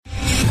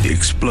The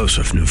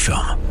explosive new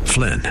film,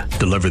 Flynn,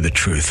 deliver the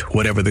truth,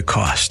 whatever the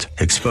cost,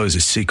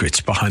 exposes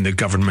secrets behind the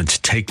government's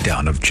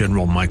takedown of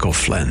General Michael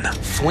Flynn.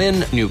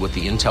 Flynn knew what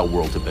the intel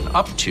world had been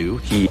up to.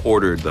 He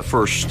ordered the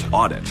first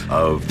audit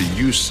of the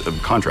use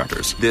of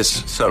contractors.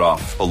 This set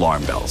off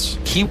alarm bells.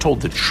 He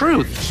told the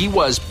truth. He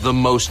was the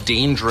most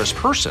dangerous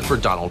person for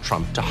Donald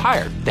Trump to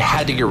hire. They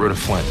had to get rid of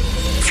Flynn.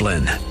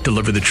 Flynn,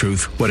 deliver the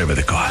truth, whatever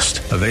the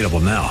cost. Available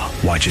now.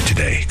 Watch it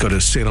today. Go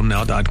to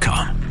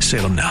salemnow.com.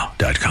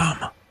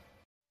 salemnow.com.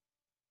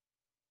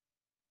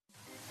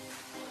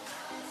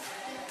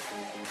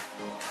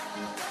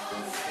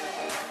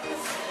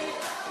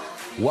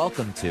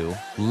 Welcome to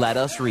Let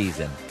Us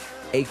Reason,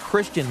 a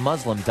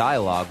Christian-Muslim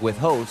dialogue with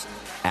host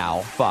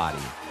Al Fadi.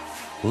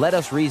 Let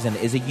Us Reason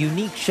is a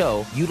unique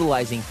show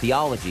utilizing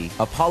theology,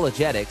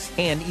 apologetics,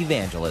 and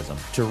evangelism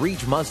to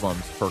reach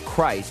Muslims for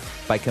Christ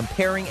by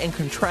comparing and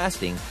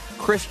contrasting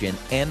Christian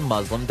and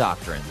Muslim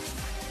doctrines.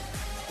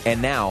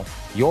 And now,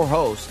 your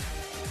host,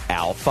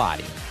 Al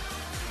Fadi.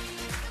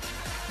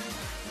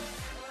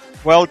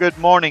 Well, good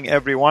morning,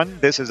 everyone.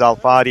 This is Al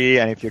Fadi,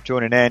 and if you're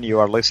tuning in, you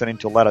are listening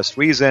to Let Us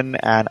Reason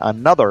and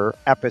another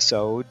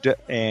episode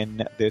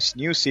in this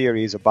new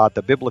series about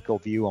the biblical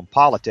view on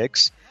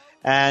politics.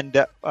 And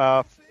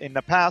in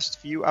the past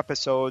few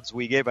episodes,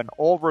 we gave an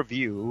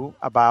overview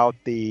about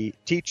the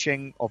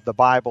teaching of the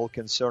Bible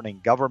concerning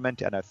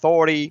government and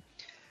authority,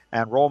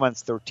 and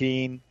Romans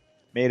 13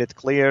 made it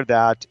clear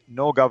that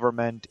no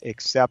government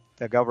except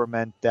the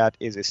government that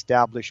is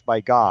established by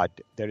God.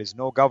 There is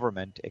no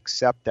government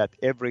except that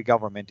every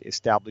government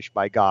established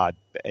by God.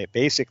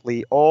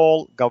 Basically,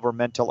 all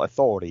governmental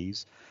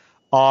authorities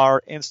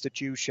are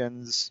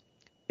institutions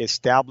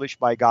established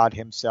by God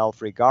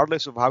himself,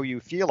 regardless of how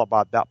you feel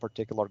about that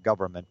particular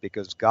government,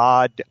 because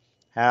God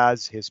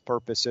has his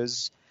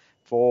purposes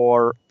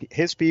for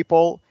his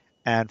people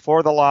and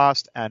for the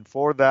lost and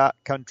for that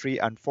country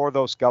and for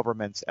those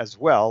governments as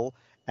well.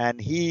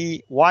 And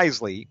he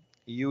wisely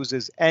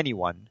uses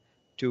anyone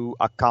to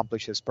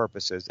accomplish his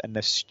purposes. And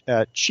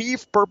the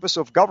chief purpose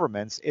of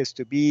governments is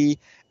to be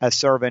a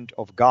servant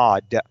of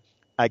God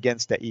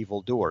against the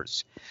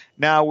evildoers.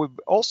 Now, we've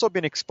also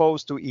been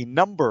exposed to a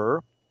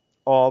number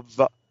of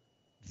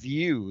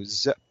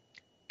views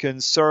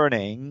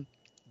concerning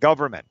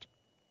government.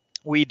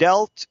 We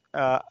dealt,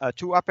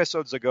 2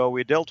 episodes ago,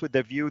 we dealt with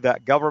the view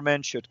that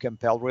government should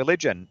compel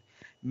religion,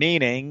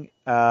 meaning,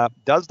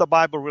 does the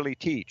Bible really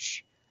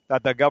teach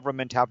that the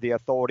government have the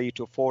authority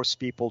to force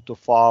people to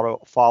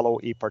follow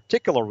a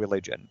particular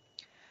religion?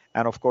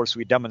 And of course,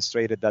 we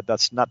demonstrated that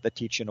that's not the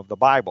teaching of the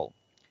Bible.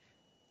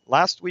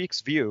 Last week's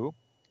view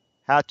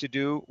had to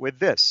do with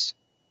this.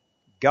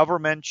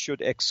 Government should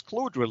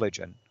exclude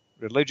religion.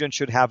 Religion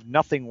should have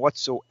nothing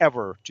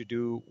whatsoever to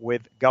do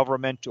with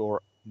government,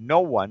 or no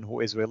one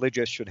who is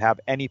religious should have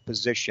any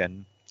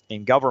position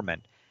in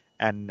government.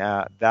 And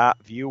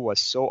that view was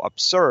so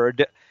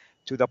absurd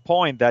to the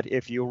point that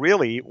if you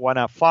really want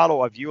to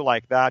follow a view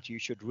like that, you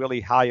should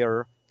really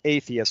hire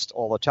atheists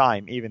all the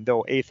time, even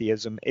though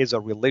atheism is a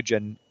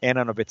religion in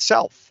and of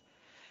itself.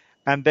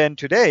 And then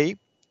today,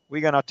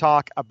 we're going to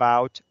talk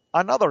about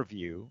another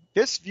view.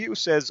 This view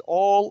says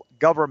all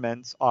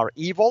governments are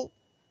evil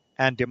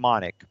and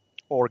demonic,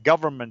 or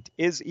government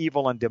is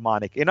evil and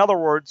demonic. In other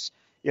words,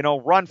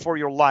 run for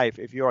your life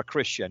if you're a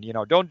Christian.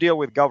 Don't deal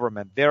with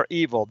government. They're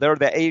evil. They're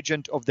the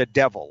agent of the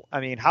devil.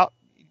 I mean,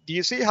 do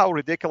you see how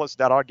ridiculous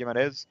that argument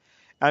is?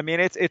 I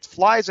mean, it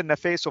flies in the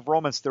face of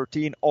Romans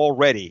 13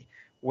 already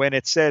when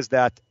it says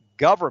that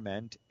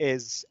government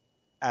is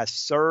a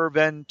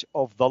servant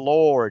of the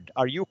Lord.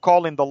 Are you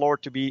calling the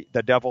Lord to be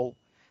the devil?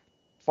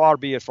 Far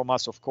be it from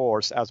us, of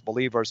course, as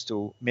believers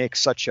to make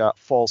such a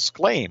false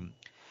claim.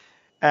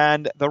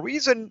 And the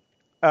reason,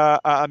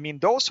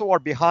 those who are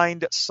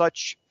behind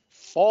such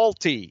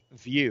faulty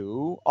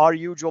view are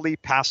usually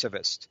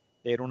pacifist.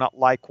 They do not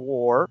like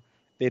war.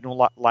 They do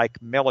not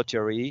like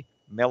military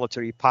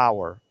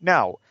power.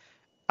 Now,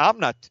 I'm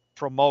not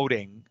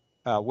promoting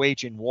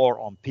waging war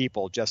on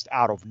people just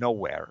out of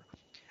nowhere.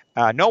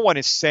 No one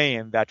is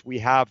saying that we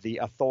have the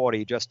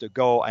authority just to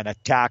go and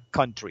attack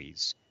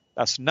countries.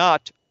 That's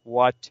not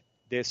what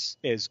this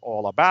is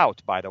all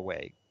about, by the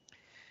way.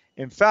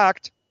 In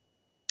fact,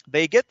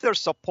 they get their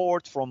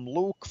support from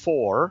Luke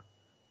 4,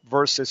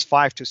 verses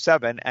 5 to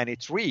 7, and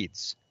it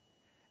reads,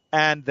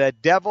 "And the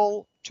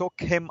devil took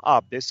him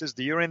up." This is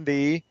during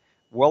the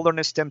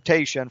wilderness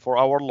temptation for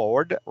our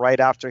Lord, right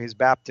after his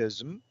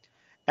baptism.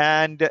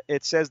 And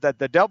it says that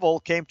the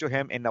devil came to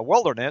him in the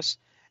wilderness,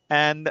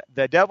 and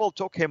the devil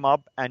took him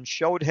up and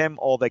showed him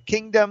all the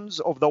kingdoms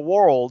of the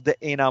world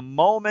in a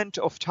moment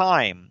of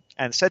time,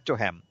 and said to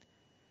him,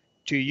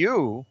 "To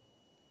you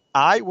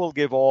I will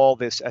give all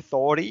this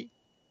authority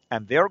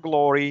and their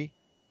glory,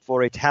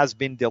 for it has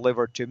been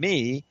delivered to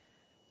me,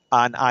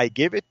 and I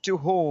give it to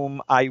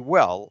whom I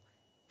will.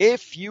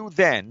 If you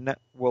then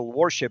will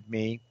worship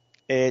me,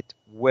 it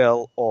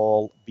will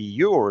all be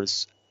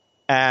yours."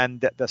 And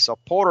the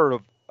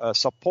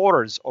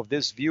supporters of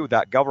this view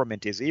that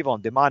government is evil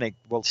and demonic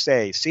will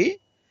say, see,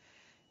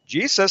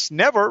 Jesus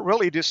never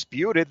really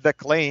disputed the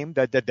claim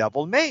that the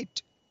devil made.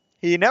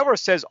 He never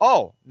says,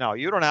 oh, no,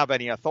 you don't have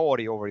any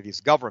authority over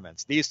these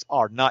governments. These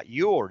are not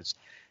yours.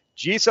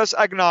 Jesus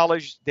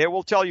acknowledged, they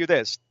will tell you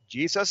this,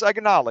 Jesus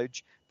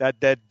acknowledged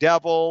that the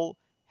devil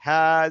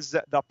has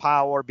the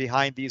power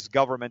behind these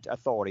government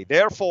authority.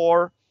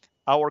 Therefore,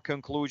 our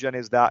conclusion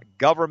is that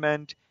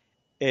government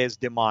is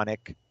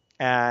demonic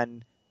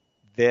and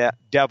the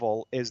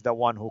devil is the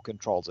one who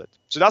controls it.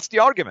 So that's the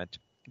argument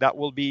that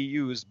will be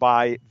used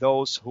by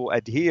those who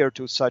adhere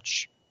to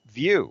such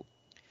view.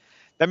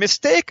 The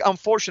mistake,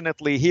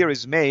 unfortunately, here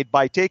is made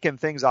by taking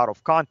things out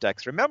of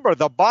context. Remember,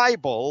 the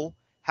Bible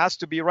has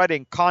to be read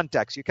in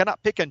context. You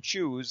cannot pick and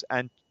choose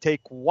and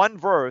take one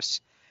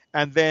verse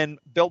and then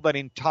build an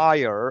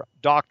entire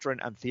doctrine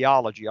and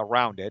theology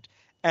around it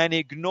and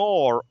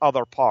ignore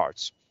other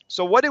parts.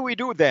 So what do we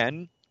do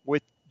then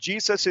with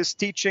Jesus'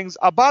 teachings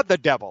about the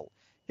devil?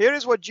 Here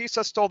is what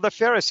Jesus told the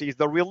Pharisees,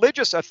 the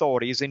religious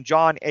authorities, in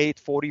John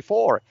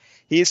 8:44.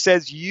 He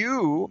says,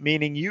 you,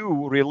 meaning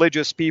you,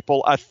 religious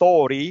people,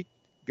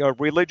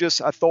 religious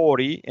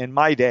authority in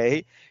my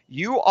day,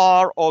 you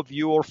are of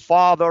your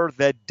father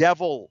the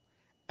devil,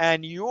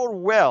 and your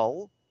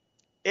will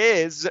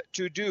is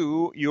to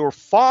do your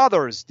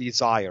father's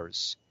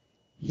desires.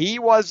 He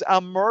was a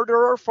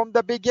murderer from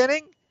the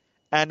beginning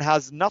and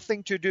has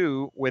nothing to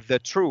do with the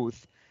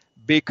truth,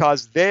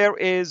 because there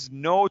is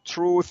no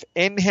truth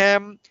in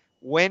him.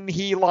 When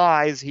he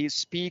lies, he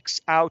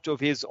speaks out of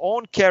his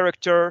own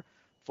character,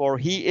 for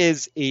he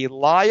is a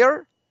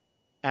liar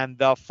and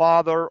the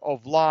father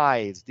of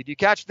lies. Did you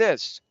catch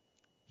this?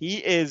 He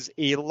is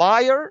a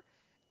liar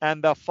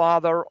and the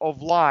father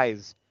of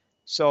lies.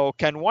 So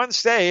can one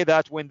say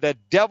that when the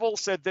devil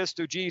said this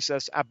to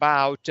Jesus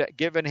about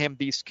giving him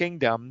these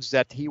kingdoms,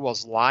 that he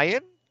was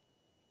lying?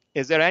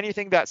 Is there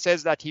anything that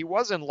says that he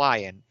wasn't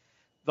lying?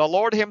 The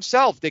Lord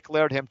himself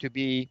declared him to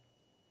be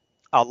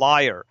a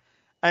liar.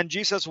 And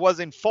Jesus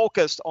wasn't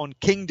focused on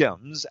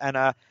kingdoms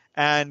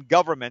and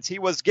governments. He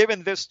was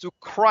given this to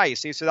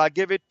Christ. He said, I'll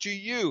give it to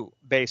you,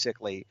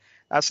 basically.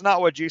 That's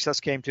not what Jesus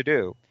came to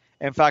do.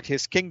 In fact,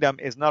 his kingdom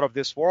is not of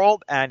this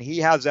world, and he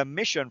has a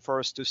mission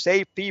first to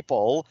save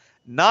people,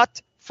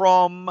 not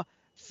from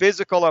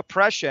physical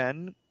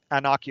oppression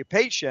and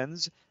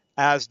occupations,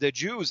 as the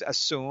Jews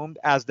assumed,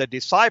 as the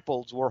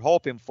disciples were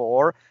hoping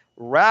for.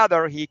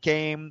 Rather, he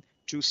came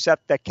to set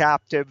the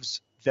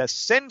captives, the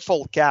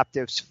sinful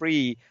captives,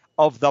 free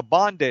of the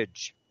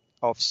bondage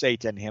of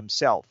Satan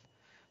himself.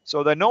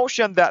 So the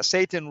notion that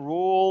Satan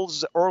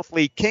rules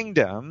earthly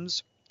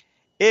kingdoms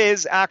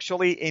is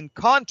actually in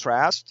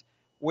contrast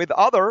with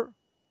other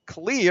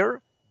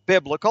clear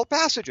biblical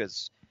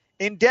passages.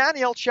 In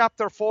Daniel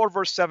chapter 4,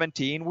 verse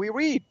 17, we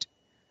read,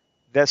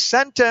 the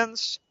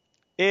sentence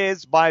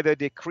is by the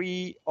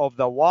decree of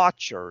the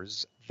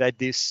watchers, the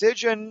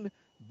decision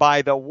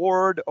by the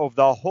word of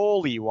the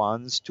holy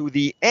ones, to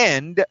the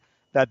end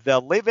that the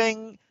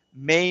living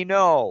may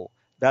know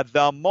that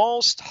the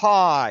Most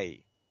High,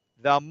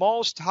 God,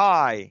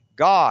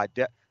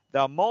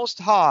 the Most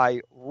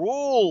High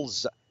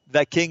rules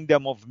the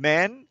kingdom of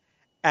men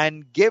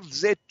and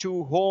gives it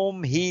to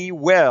whom he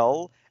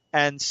will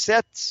and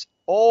sets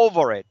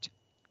over it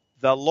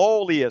the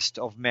lowliest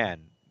of men.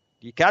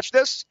 Do you catch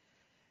this?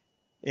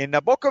 In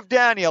the book of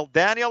Daniel,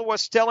 Daniel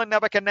was telling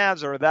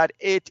Nebuchadnezzar that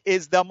it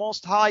is the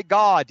Most High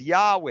God,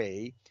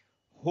 Yahweh,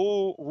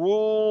 who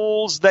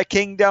rules the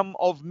kingdom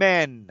of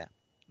men.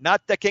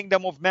 Not the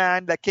kingdom of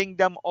man, the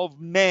kingdom of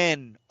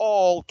men.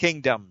 All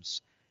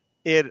kingdoms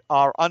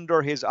are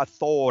under his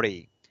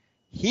authority.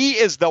 He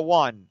is the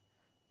one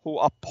who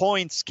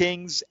appoints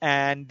kings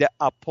and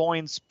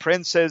appoints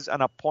princes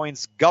and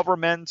appoints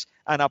governments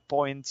and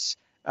appoints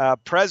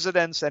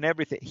presidents and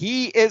everything.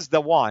 He is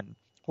the one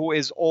who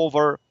is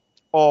over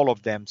all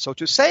of them. So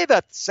to say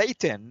that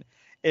Satan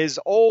is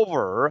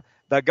over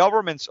the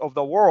governments of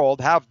the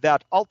world, have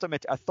that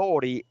ultimate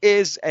authority,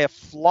 is a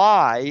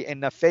fly in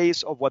the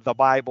face of what the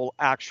Bible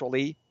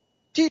actually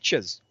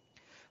teaches.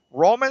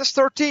 Romans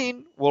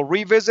 13, we'll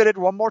revisit it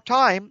one more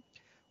time.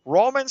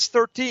 Romans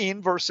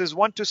 13, verses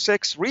 1 to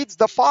 6, reads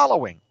the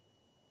following.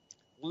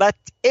 Let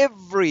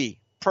every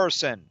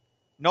person,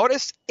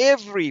 notice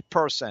every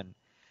person,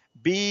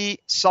 be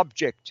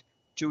subject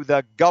to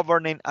the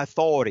governing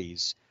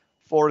authorities,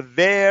 for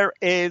there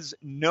is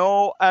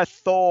no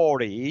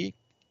authority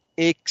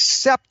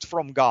except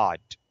from God.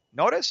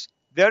 Notice,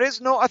 there is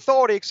no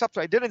authority except,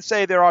 I didn't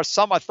say there are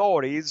some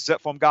authorities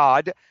from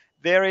God.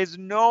 There is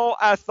no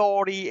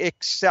authority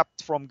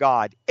except from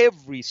God.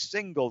 Every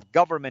single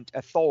government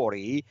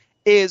authority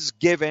is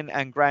given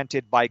and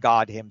granted by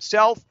God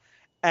himself,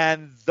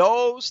 and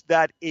those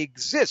that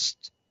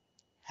exist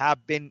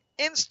have been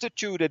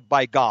instituted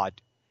by God.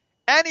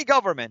 Any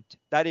government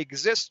that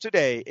exists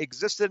today,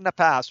 existed in the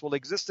past, will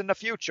exist in the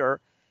future,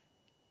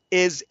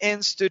 is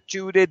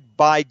instituted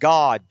by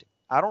God.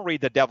 I don't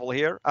read the devil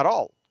here at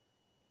all.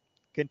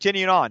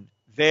 Continuing on.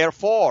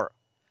 Therefore,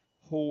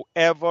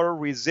 whoever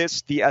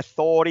resists the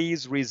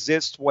authorities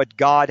resists what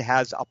God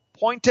has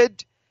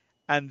appointed,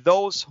 and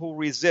those who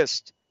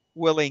resist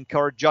will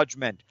incur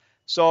judgment.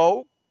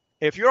 So,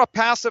 If you're a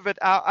pacifist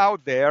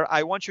out there,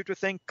 I want you to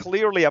think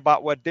clearly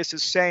about what this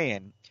is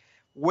saying.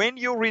 When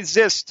you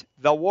resist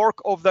the work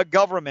of the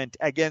government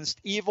against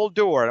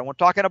evildoer, and we're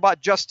talking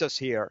about justice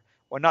here,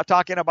 we're not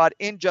talking about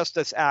unjust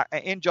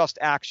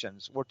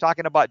actions. We're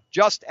talking about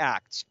just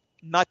acts,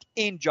 not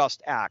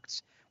unjust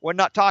acts. We're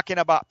not talking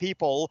about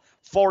people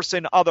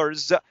forcing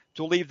others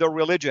to leave their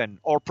religion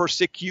or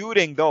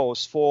persecuting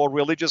those for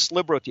religious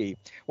liberty.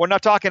 We're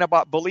not talking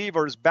about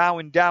believers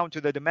bowing down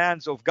to the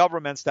demands of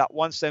governments that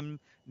wants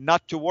them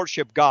not to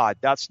worship God.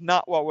 That's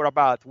not what we're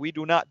about. We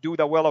do not do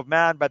the will of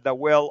man, but the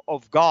will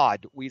of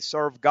God. We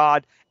serve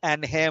God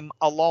and Him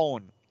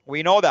alone.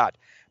 We know that.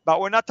 But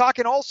we're not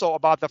talking also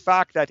about the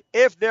fact that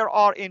if there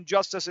are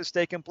injustices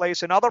taking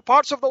place in other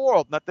parts of the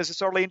world, not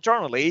necessarily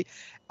internally,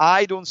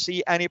 I don't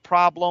see any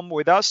problem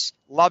with us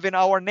loving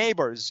our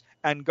neighbors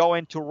and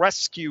going to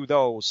rescue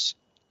those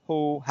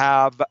who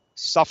have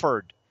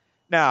suffered.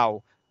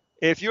 Now,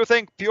 if you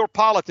think pure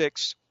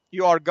politics,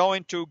 you are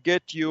going to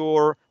get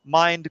your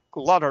mind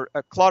cluttered,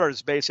 I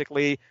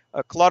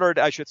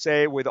should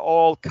say, with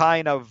all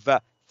kind of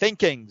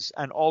thinkings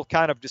and all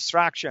kind of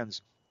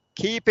distractions.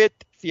 Keep it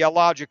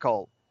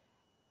theological.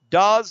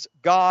 Does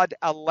God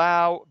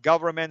allow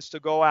governments to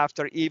go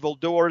after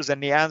evildoers?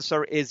 And the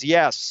answer is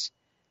yes.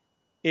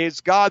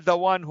 Is God the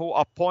one who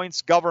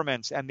appoints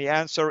governments? And the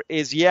answer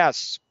is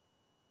yes.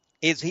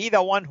 Is He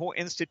the one who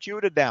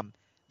instituted them?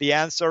 The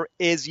answer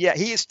is yes.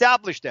 He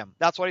established them.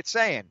 That's what it's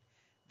saying.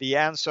 The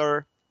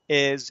answer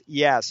is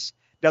yes.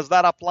 Does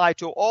that apply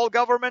to all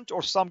government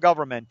or some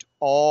government?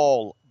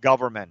 All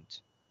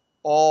government.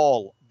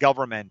 All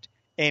government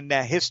in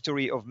the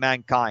history of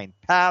mankind,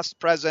 past,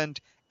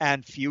 present,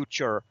 and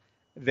future.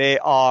 They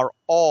are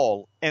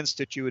all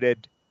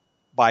instituted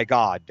by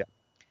God.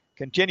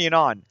 Continuing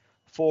on.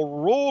 For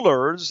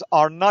rulers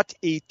are not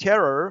a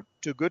terror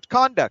to good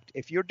conduct.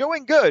 If you're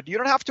doing good, you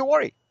don't have to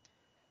worry.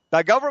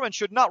 The government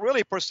should not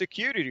really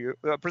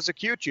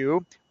persecute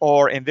you,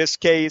 or in this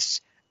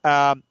case,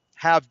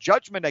 have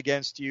judgment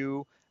against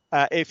you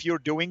if you're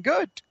doing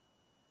good.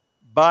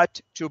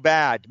 But to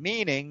bad,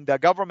 meaning the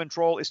government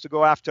role is to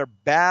go after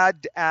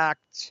bad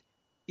acts,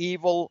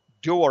 evil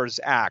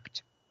doers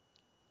act.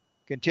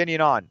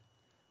 Continuing on.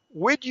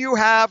 Would you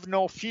have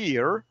no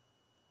fear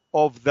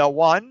of the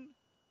one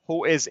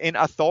who is in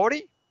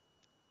authority?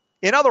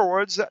 In other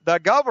words, the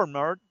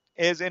governor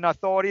is in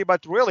authority,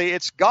 but really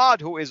it's God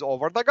who is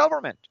over the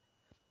government.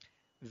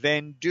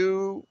 Then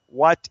do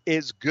what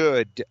is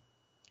good,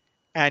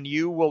 and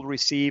you will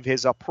receive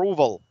His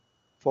approval,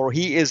 for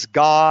He is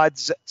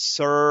God's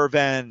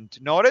servant.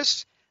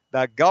 Notice,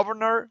 the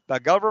governor, the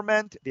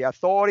government, the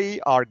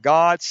authority are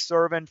God's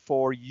servant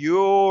for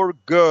your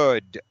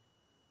good.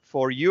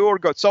 For your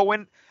good. So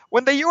when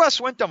the U.S.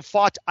 went and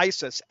fought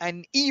ISIS,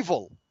 an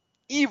evil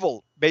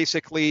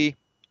basically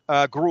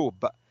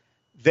group,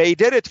 they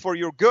did it for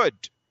your good.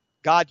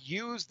 God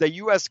used the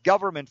U.S.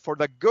 government for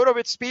the good of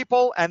its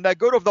people and the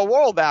good of the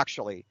world,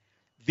 actually.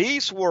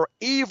 These were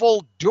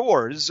evil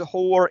doers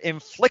who were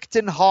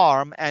inflicting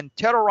harm and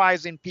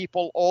terrorizing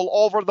people all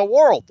over the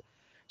world.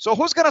 So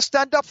who's going to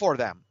stand up for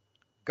them?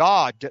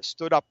 God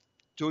stood up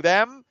to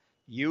them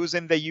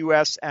using the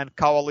U.S. and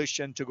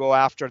coalition to go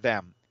after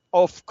them.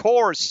 Of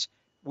course,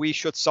 we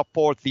should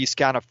support these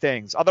kind of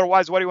things.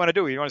 Otherwise, what do you want to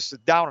do? You want to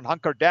sit down and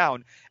hunker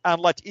down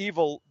and let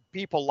evil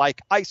people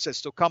like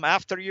ISIS to come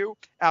after you,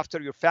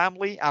 after your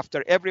family,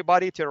 after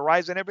everybody,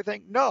 terrorizing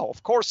everything? No,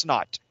 of course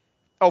not.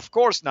 Of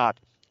course not.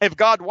 If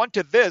God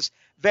wanted this,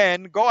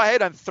 then go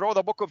ahead and throw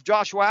the book of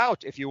Joshua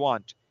out if you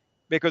want.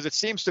 Because it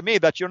seems to me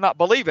that you're not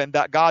believing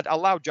that God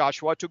allowed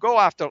Joshua to go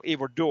after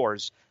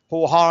evildoers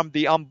who harmed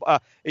the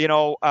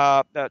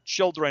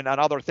children and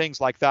other things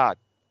like that.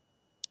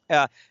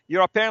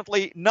 You're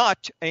apparently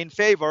not in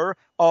favor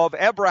of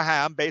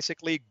Abraham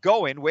basically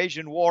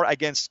waging war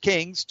against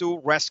kings to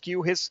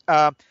rescue his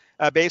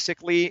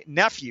basically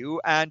nephew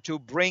and to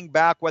bring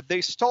back what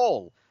they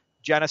stole.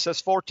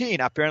 Genesis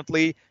 14.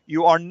 Apparently,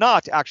 you are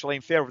not actually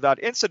in favor of that.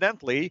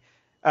 Incidentally,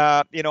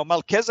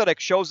 Melchizedek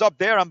shows up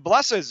there and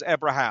blesses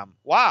Abraham.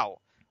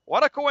 Wow,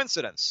 what a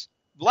coincidence.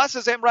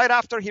 Blesses him right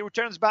after he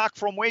returns back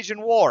from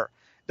waging war.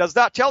 Does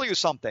that tell you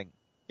something?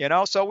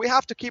 So we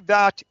have to keep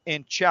that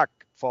in check,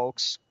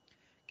 folks.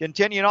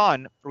 Continuing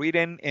on,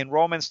 reading in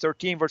Romans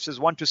 13, verses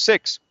 1 to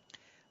 6.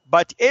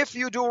 But if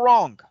you do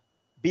wrong,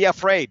 be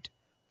afraid,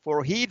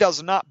 for he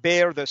does not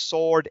bear the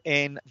sword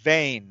in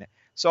vain.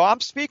 So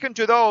I'm speaking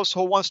to those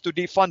who wants to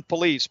defund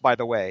police, by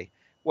the way.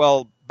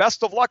 Well,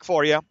 best of luck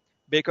for you,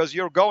 because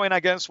you're going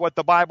against what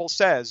the Bible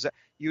says.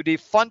 You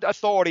defund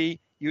authority,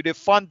 you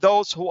defund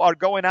those who are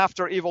going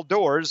after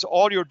evildoers.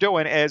 All you're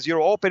doing is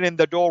you're opening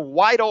the door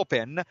wide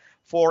open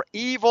for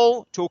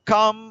evil to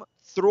come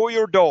through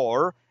your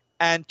door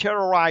and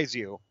terrorize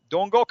you.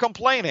 Don't go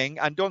complaining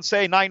and don't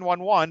say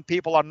 911,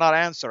 people are not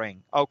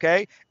answering,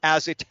 okay?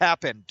 As it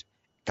happened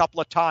a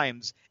couple of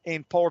times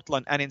in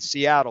Portland and in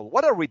Seattle.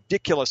 What a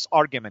ridiculous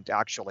argument,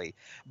 actually,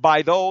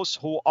 by those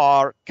who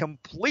are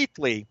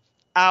completely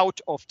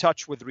out of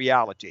touch with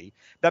reality.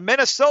 The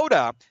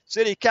Minnesota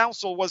City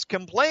Council was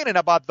complaining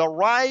about the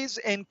rise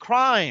in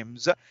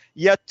crimes,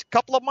 yet a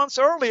couple of months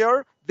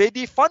earlier, they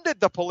defunded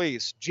the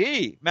police.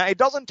 Gee, man, it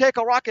doesn't take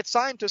a rocket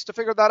scientist to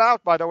figure that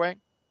out, by the way.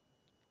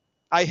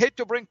 I hate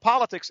to bring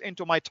politics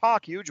into my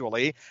talk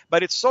usually,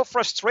 but it's so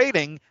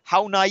frustrating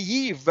how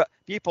naive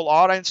people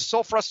are, and it's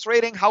so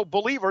frustrating how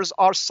believers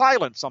are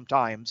silent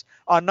sometimes,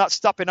 are not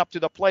stepping up to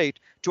the plate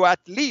to at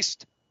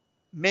least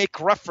make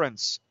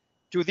reference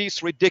to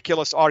these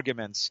ridiculous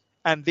arguments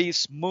and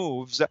these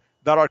moves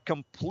that are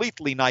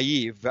completely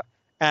naive,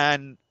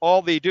 and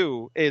all they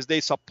do is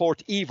they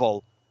support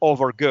evil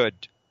over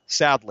good,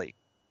 sadly.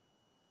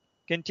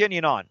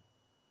 Continuing on.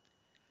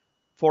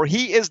 For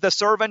he is the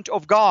servant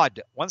of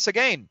God. Once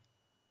again,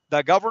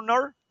 the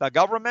governor, the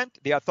government,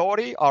 the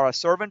authority are a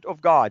servant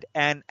of God,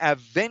 an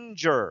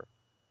avenger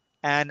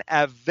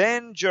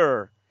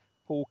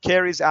who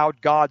carries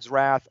out God's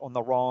wrath on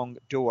the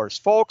wrongdoers.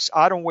 Folks,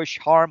 I don't wish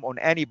harm on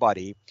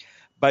anybody,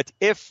 but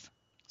if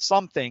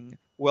something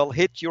will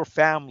hit your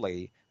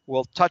family,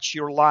 will touch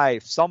your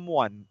life,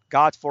 someone,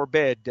 God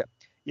forbid,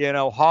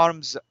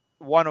 harms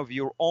one of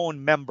your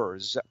own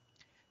members,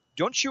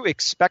 don't you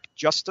expect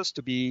justice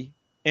to be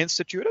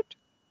instituted?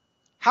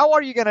 How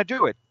are you going to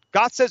do it?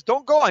 God says,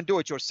 don't go and do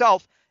it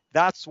yourself.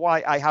 That's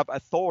why I have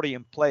authority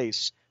in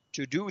place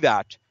to do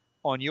that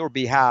on your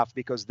behalf,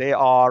 because they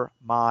are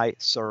my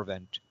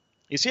servant.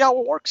 You see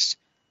how it works?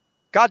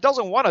 God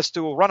doesn't want us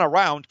to run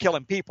around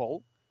killing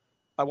people.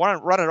 I want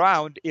to run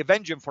around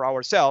avenging for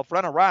ourselves,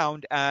 run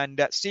around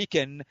and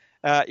seeking,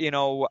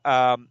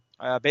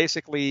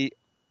 basically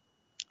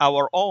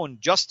our own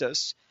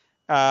justice.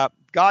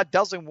 God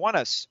doesn't want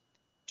us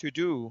to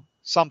do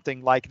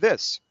something like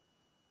this.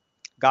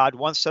 God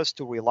wants us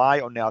to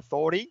rely on the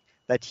authority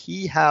that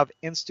he have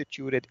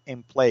instituted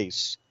in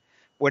place.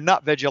 We're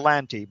not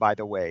vigilante, by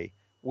the way.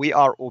 We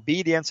are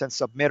obedience and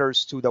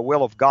submitters to the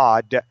will of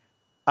God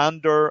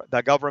under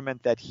the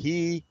government that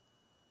he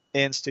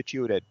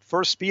instituted.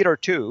 1 Peter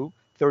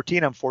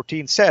 2:13 and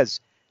 14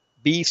 says,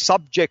 be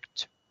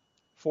subject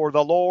for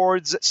the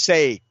Lord's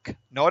sake.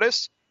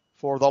 Notice,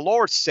 for the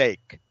Lord's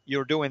sake,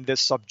 you're doing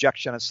this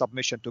subjection and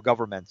submission to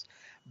governments.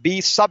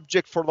 Be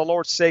subject for the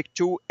Lord's sake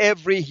to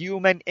every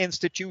human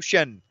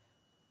institution.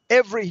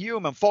 Every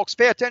human. Folks,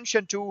 pay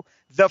attention to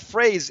the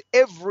phrase,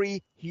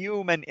 every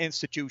human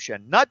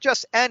institution. Not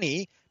just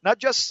any, not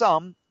just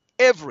some,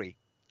 every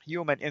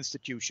human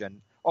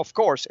institution. Of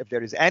course, if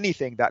there is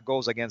anything that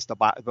goes against the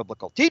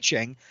biblical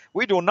teaching,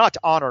 we do not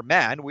honor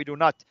man. We do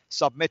not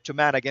submit to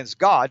man against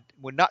God.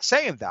 We're not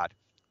saying that.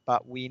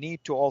 But we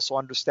need to also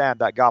understand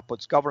that God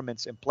puts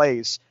governments in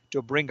place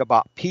to bring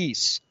about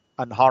peace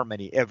and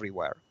harmony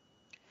everywhere.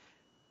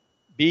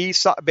 Be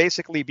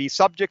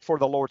subject for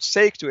the Lord's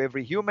sake to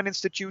every human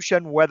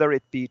institution, whether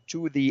it be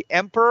to the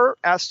emperor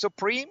as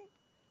supreme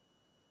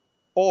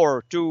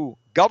or to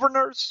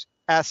governors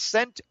as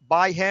sent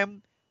by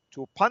him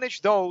to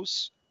punish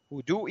those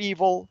who do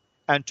evil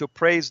and to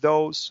praise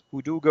those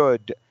who do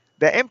good.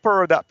 The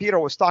emperor that Peter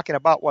was talking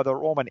about was a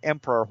Roman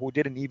emperor who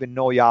didn't even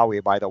know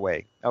Yahweh, by the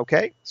way.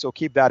 Okay? So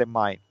keep that in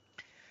mind.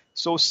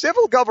 So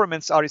civil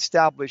governments are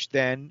established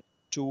then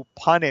to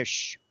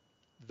punish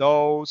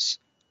those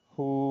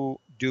who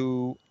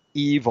do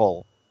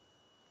evil.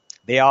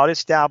 They are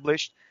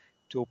established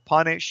to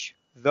punish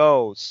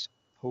those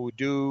who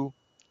do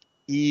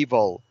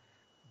evil.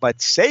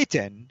 But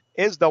Satan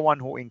is the one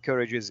who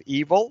encourages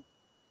evil.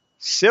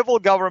 Civil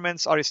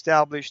governments are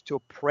established to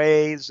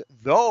praise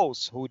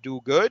those who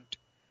do good,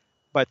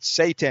 but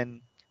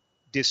Satan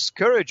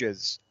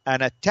discourages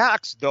and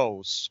attacks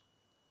those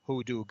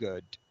who do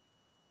good.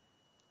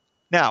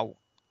 Now,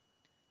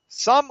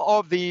 some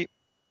of the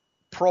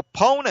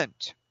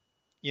proponent,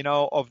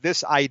 of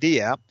this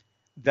idea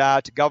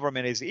that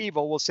government is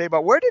evil will say,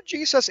 but where did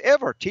Jesus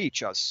ever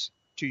teach us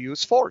to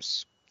use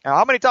force? Now,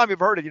 how many times you've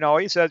heard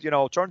it? He says,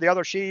 turn the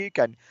other cheek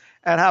and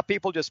have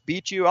people just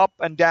beat you up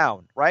and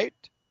down, right?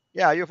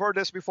 Yeah, you've heard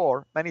this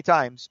before many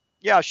times.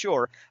 Yeah,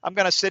 sure. I'm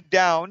going to sit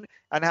down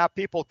and have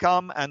people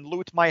come and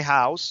loot my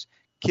house,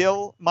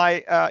 kill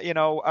my,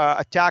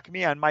 attack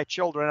me and my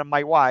children and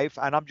my wife,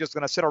 and I'm just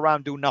going to sit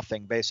around, do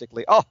nothing,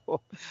 basically.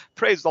 Oh,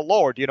 praise the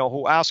Lord,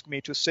 who asked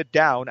me to sit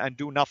down and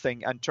do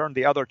nothing and turn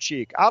the other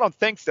cheek. I don't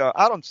think so.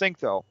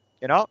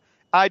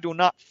 I do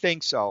not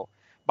think so.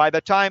 By the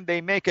time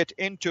they make it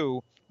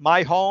into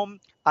my home,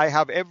 I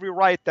have every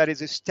right that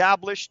is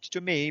established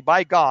to me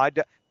by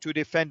God to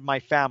defend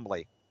my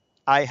family.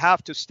 I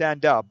have to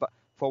stand up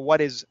for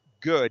what is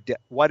good,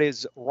 what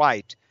is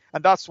right.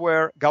 And that's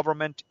where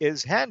government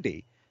is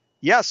handy.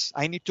 Yes,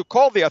 I need to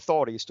call the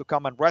authorities to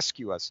come and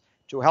rescue us,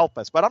 to help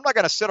us. But I'm not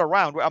going to sit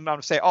around. I'm not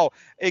going to say, oh,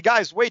 hey,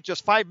 guys, wait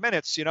just 5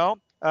 minutes,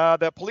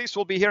 the police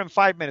will be here in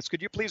 5 minutes.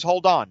 Could you please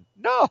hold on?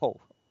 No,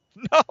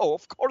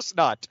 of course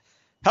not.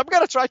 I'm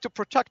going to try to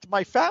protect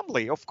my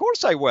family. Of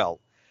course I will.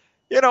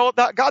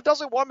 God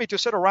doesn't want me to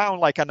sit around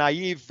like a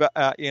naive,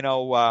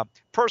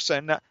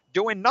 person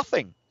doing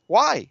nothing.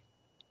 Why?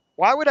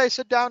 Why would I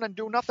sit down and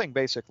do nothing,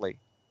 basically?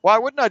 Why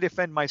wouldn't I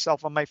defend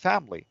myself and my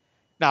family?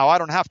 Now, I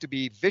don't have to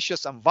be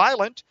vicious and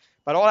violent,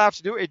 but all I have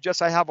to do is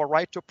just I have a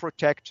right to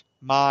protect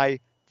my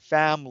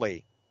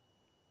family.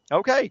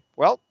 Okay,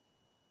 well,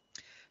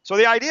 so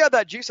the idea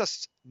that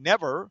Jesus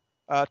never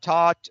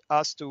taught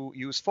us to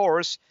use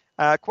force,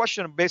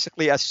 question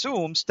basically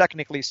assumes,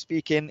 technically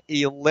speaking,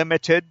 a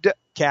limited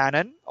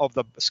canon of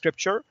the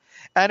scripture,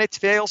 and it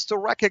fails to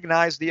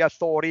recognize the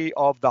authority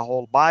of the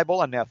whole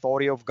Bible and the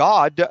authority of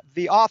God,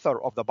 the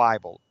author of the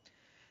Bible.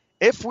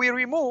 If we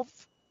remove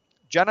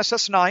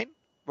Genesis 9,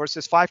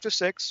 verses 5 to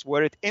 6,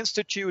 where it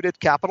instituted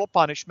capital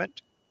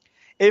punishment,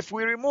 if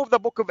we remove the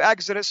book of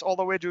Exodus all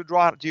the way to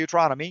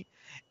Deuteronomy,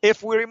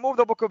 if we remove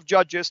the book of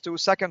Judges to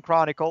 2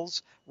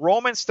 Chronicles,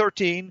 Romans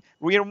 13,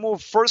 we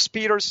remove 1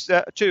 Peter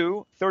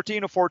 2,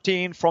 13 to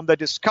 14 from the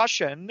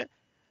discussion,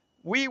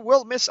 we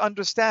will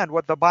misunderstand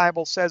what the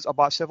Bible says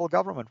about civil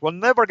government. We're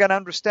never going to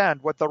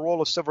understand what the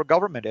role of civil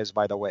government is,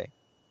 by the way.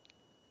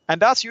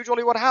 And that's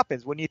usually what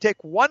happens. When you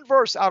take one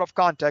verse out of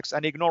context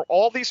and ignore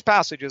all these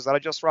passages that I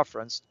just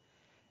referenced,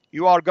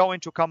 you are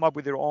going to come up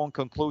with your own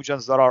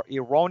conclusions that are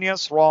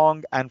erroneous,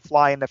 wrong, and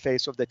fly in the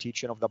face of the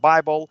teaching of the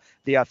Bible,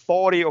 the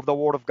authority of the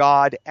Word of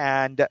God,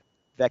 and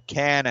the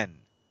canon.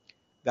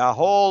 The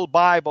whole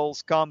Bible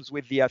comes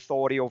with the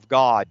authority of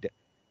God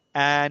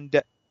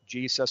and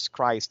Jesus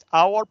Christ.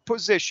 Our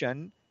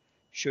position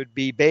should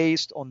be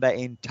based on the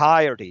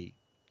entirety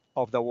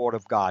of the Word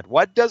of God.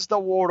 What does the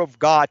Word of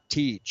God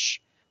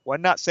teach? We're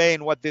not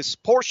saying what this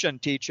portion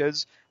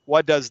teaches.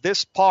 What does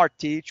this part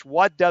teach?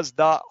 What does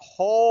the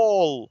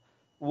whole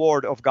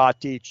Word of God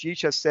teach?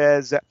 Jesus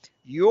says,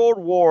 your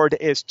word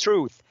is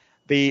truth.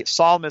 The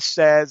psalmist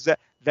says,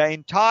 the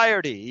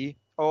entirety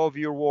of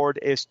your word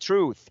is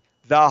truth.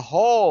 The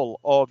whole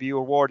of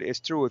your word is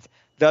truth.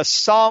 The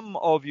sum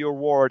of your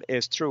word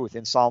is truth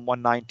in Psalm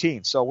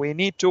 119. So we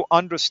need to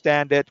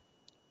understand it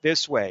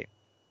this way.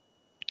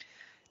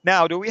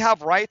 Now, do we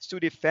have rights to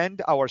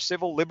defend our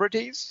civil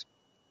liberties?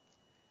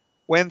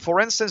 When,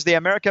 for instance, the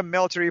American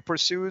military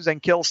pursues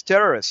and kills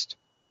terrorists,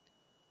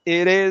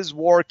 it is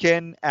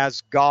working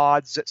as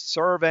God's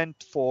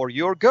servant for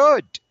your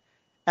good,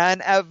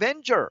 an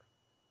avenger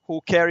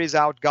who carries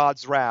out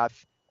God's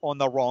wrath on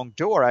the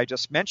wrongdoer. I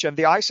just mentioned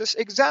the ISIS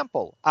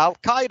example,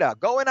 Al-Qaeda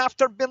going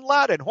after bin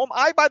Laden, whom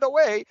I, by the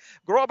way,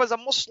 grew up as a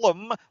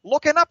Muslim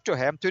looking up to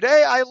him.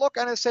 Today I look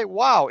and I say,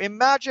 wow,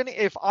 imagine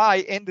if I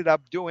ended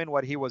up doing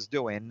what he was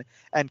doing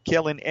and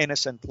killing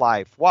innocent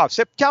life. Wow,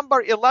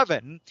 September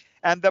 11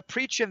 and the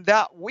preaching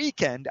that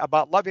weekend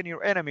about loving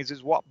your enemies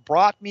is what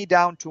brought me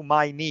down to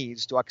my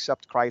knees to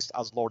accept Christ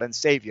as Lord and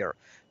Savior.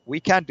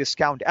 We can't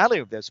discount any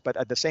of this, but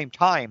at the same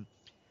time,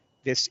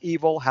 this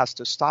evil has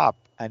to stop,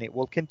 and it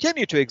will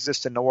continue to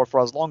exist in the world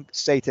for as long as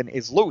Satan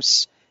is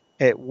loose.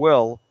 It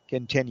will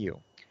continue.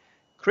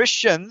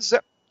 Christians,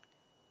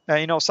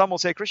 some will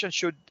say Christians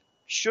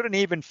shouldn't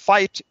even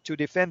fight to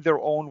defend their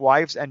own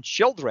wives and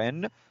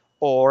children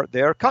or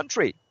their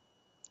country.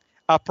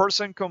 A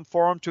person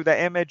conformed to the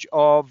image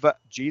of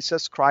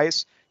Jesus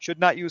Christ should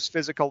not use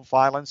physical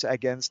violence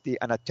against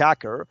an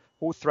attacker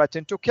who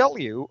threatened to kill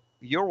you,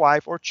 your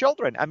wife, or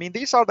children. I mean,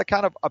 these are the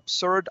kind of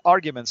absurd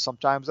arguments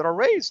sometimes that are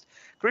raised.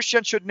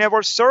 Christians should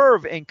never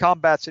serve in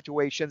combat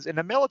situations in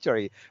the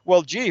military.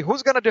 Well,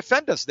 who's going to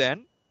defend us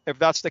then, if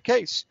that's the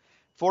case?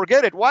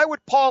 Forget it. Why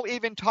would Paul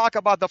even talk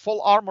about the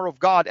full armor of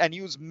God and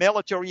use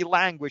military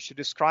language to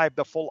describe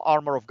the full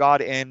armor of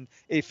God in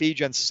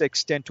Ephesians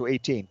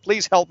 6:10-18?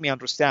 Please help me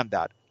understand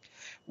that.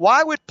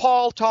 Why would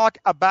Paul talk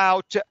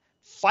about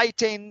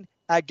fighting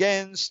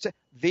against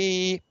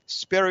the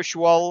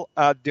spiritual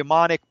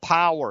demonic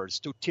powers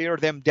to tear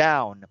them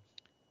down?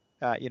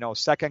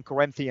 2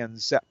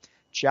 Corinthians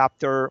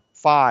chapter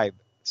 5,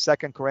 2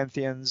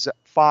 Corinthians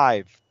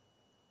 5.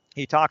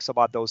 He talks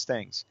about those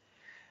things.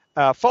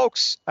 10,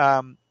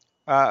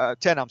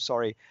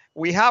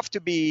 we have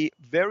to be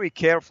very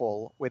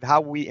careful with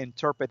how we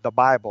interpret the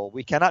Bible.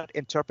 We cannot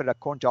interpret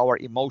according to our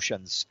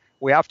emotions.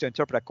 We have to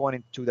interpret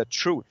according to the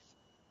truth.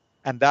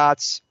 And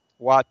that's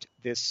what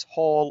this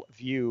whole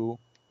view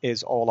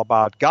is all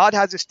about. God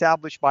has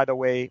established, by the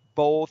way,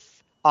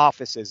 both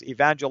offices,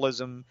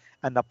 evangelism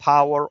and the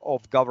power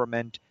of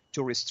government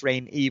to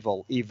restrain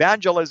evil.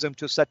 Evangelism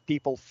to set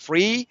people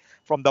free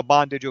from the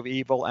bondage of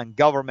evil, and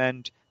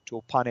government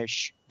to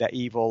punish the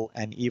evil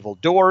and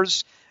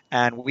evildoers.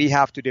 And we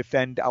have to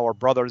defend our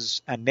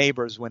brothers and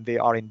neighbors when they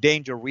are in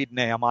danger. Read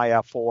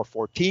Nehemiah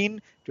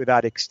 4:14 to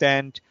that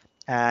extent.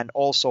 And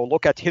also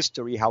look at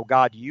history, how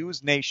God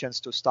used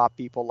nations to stop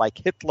people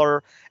like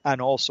Hitler and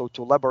also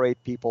to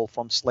liberate people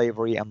from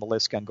slavery, and the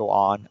list can go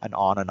on and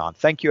on and on.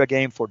 Thank you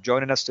again for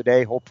joining us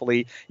today.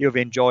 Hopefully you've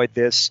enjoyed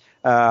this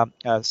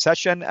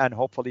session, and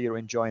hopefully you're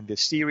enjoying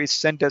this series.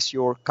 Send us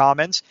your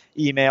comments.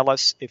 Email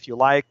us if you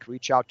like.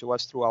 Reach out to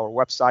us through our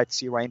website,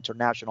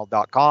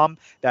 CIRA-International.com.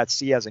 That's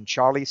C as in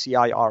Charlie,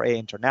 CIRA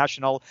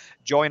International.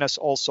 Join us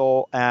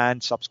also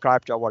and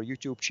subscribe to our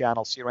YouTube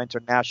channel, CIRA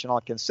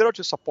International. Consider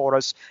to support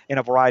us in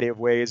a variety of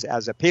ways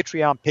as a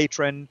Patreon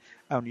patron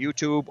on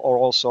YouTube, or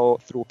also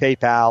through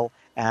PayPal,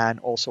 and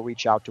also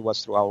reach out to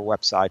us through our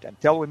website.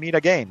 Until we meet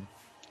again,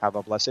 have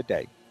a blessed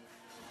day.